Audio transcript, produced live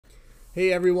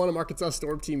Hey everyone, I'm Arkansas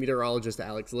Storm Team Meteorologist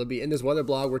Alex Libby. In this weather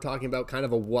blog, we're talking about kind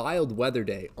of a wild weather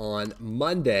day. On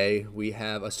Monday, we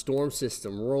have a storm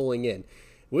system rolling in.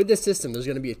 With this system, there's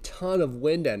going to be a ton of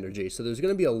wind energy. So there's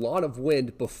going to be a lot of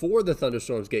wind before the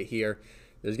thunderstorms get here.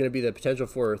 There's going to be the potential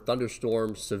for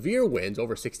thunderstorms, severe winds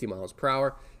over 60 miles per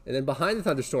hour. And then behind the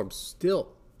thunderstorms, still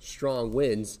strong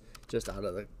winds just out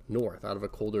of the north, out of a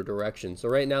colder direction. So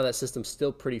right now, that system's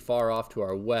still pretty far off to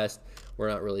our west. We're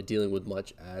not really dealing with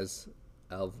much as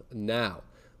of now.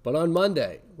 But on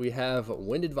Monday, we have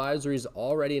wind advisories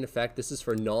already in effect. This is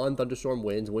for non-thunderstorm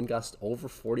winds, wind gusts over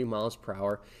 40 miles per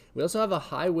hour. We also have a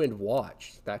high wind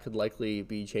watch. That could likely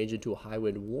be changed into a high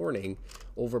wind warning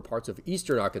over parts of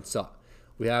eastern Arkansas.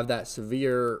 We have that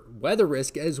severe weather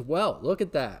risk as well. Look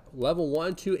at that. Level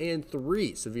 1, 2, and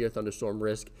 3 severe thunderstorm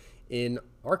risk in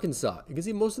Arkansas. You can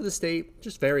see most of the state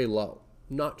just very low.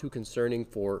 Not too concerning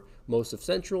for most of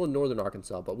central and northern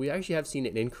Arkansas, but we actually have seen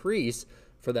an increase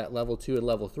for that level 2 and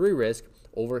level 3 risk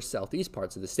over southeast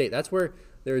parts of the state. That's where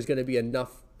there is going to be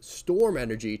enough storm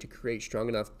energy to create strong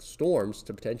enough storms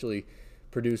to potentially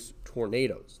produce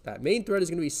tornadoes. That main threat is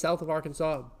going to be south of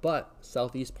Arkansas, but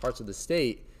southeast parts of the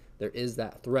state, there is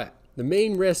that threat. The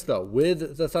main risk, though,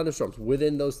 with the thunderstorms,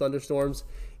 within those thunderstorms,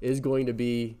 is going to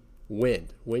be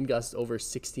wind. Wind gusts over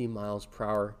 60 miles per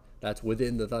hour. That's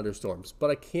within the thunderstorms.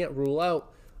 But I can't rule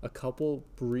out a couple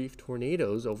brief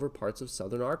tornadoes over parts of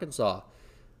southern Arkansas.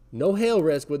 No hail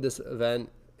risk with this event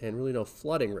and really no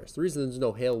flooding risk. The reason there's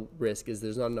no hail risk is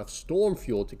there's not enough storm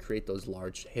fuel to create those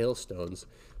large hailstones.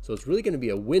 So it's really going to be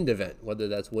a wind event, whether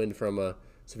that's wind from a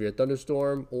severe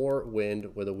thunderstorm or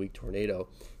wind with a weak tornado,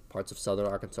 parts of southern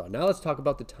Arkansas. Now let's talk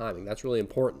about the timing. That's really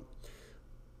important.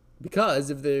 Because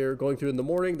if they're going through in the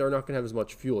morning, they're not going to have as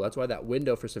much fuel. That's why that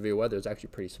window for severe weather is actually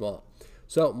pretty small.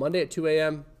 So Monday at 2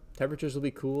 a.m., temperatures will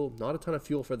be cool. Not a ton of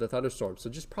fuel for the thunderstorms. So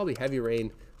just probably heavy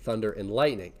rain, thunder, and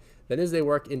lightning. Then as they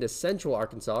work into central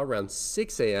Arkansas around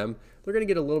 6 a.m., they're going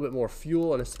to get a little bit more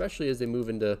fuel. And especially as they move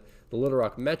into the Little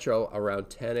Rock Metro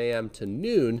around 10 a.m. to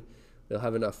noon, they'll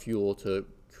have enough fuel to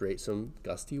create some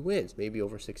gusty winds, maybe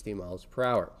over 60 miles per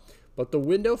hour. But the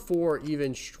window for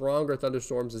even stronger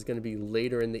thunderstorms is going to be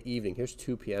later in the evening. Here's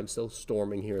 2 p.m., still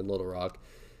storming here in Little Rock.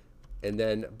 And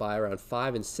then by around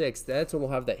 5 and 6, that's when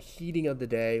we'll have that heating of the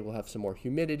day. We'll have some more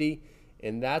humidity.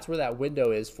 And that's where that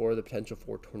window is for the potential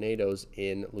for tornadoes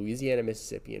in Louisiana,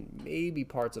 Mississippi, and maybe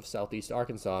parts of southeast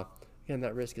Arkansas. Again,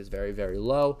 that risk is very, very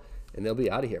low. And they'll be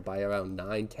out of here by around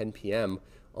 9, 10 p.m.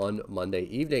 on Monday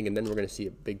evening. And then we're going to see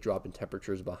a big drop in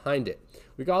temperatures behind it.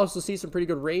 We can also see some pretty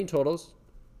good rain totals.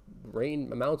 Rain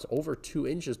amounts over 2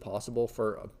 inches possible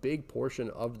for a big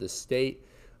portion of the state.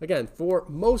 Again, for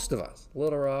most of us,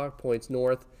 Little Rock, points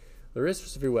north, the risk for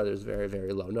severe weather is very,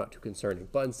 very low, not too concerning.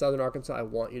 But in southern Arkansas, I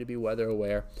want you to be weather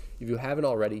aware. If you haven't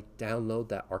already, download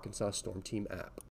that Arkansas Storm Team app.